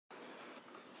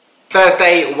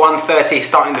Thursday, 1:30,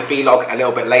 starting the vlog a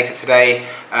little bit later today.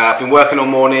 I've been working all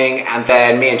morning, and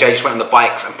then me and Jay just went on the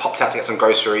bikes and popped out to get some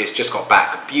groceries. Just got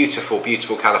back. Beautiful,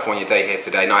 beautiful California day here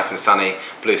today. Nice and sunny,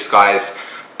 blue skies.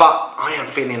 But I am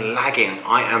feeling lagging.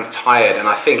 I am tired, and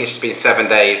I think it's just been 7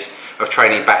 days of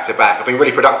training back to back. I've been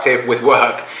really productive with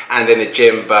work and in the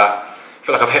gym, but I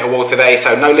feel like I've hit a wall today,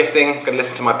 so no lifting. Gonna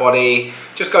listen to my body.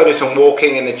 Just go do some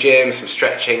walking in the gym, some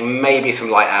stretching, maybe some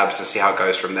light abs, and see how it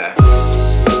goes from there.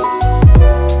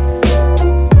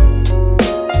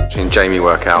 Watching Jamie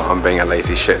work out, I'm being a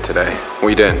lazy shit today. What are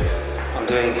you doing? I'm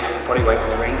doing body weight on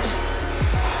the rings.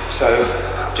 So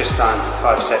I've just done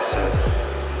 5 sets of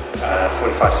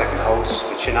 45-second holds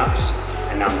for chin-ups,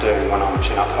 and now I'm doing one-arm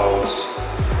chin-up holds,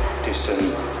 do some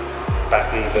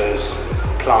back levers,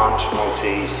 planche,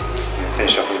 multis, and then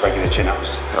finish off with regular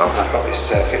chin-ups. Oh. I've got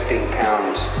this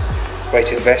 15-pound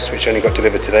weighted vest, which only got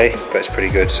delivered today, but it's pretty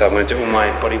good. So I'm going to do all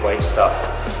my body weight stuff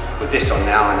with this on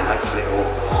now, and then hopefully it will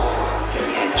get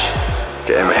me hench.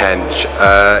 Get him hench.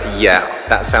 Yeah,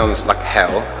 that sounds like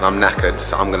hell, and I'm knackered,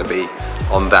 so I'm going to be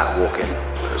on that walking.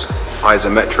 Those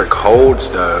isometric holds,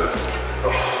 though.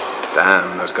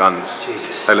 Damn, those guns.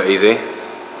 Jesus. They look easy.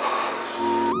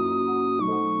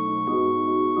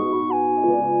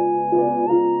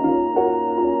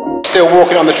 Still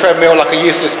walking on the treadmill like a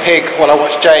useless pig while I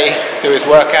watch Jay do his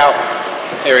workout.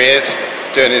 Here he is,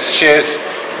 doing his shiz.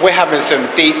 We're having some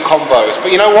deep combos,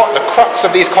 but you know what? The crux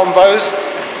of these combos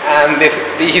and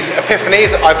these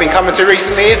epiphanies I've been coming to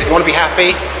recently is, if you want to be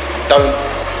happy, don't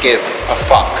give a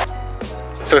fuck.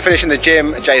 So we're finishing the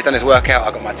gym, Jay's done his workout,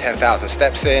 I got my 10,000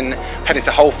 steps in, heading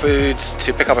to Whole Foods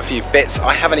to pick up a few bits.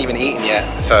 I haven't even eaten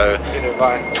yet, so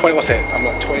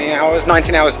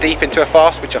 19 hours deep into a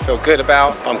fast, which I feel good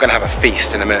about. I'm gonna have a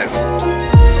feast in a minute.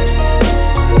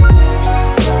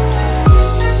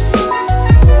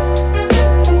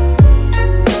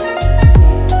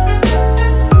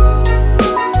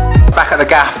 Back at the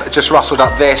gaff, just rustled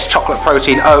up this chocolate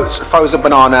protein oats, frozen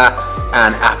banana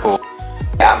and apple.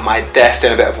 At my desk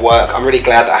doing a bit of work. I'm really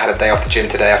glad that I had a day off the gym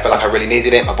today. I felt like I really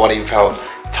needed it. My body felt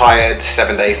tired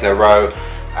 7 days in a row,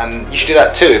 and you should do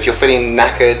that too. If you're feeling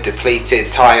knackered,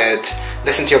 depleted, tired,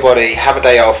 listen to your body, have a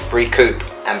day off, recoup,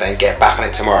 and then get back on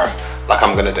it tomorrow like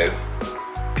I'm gonna do.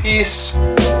 Peace.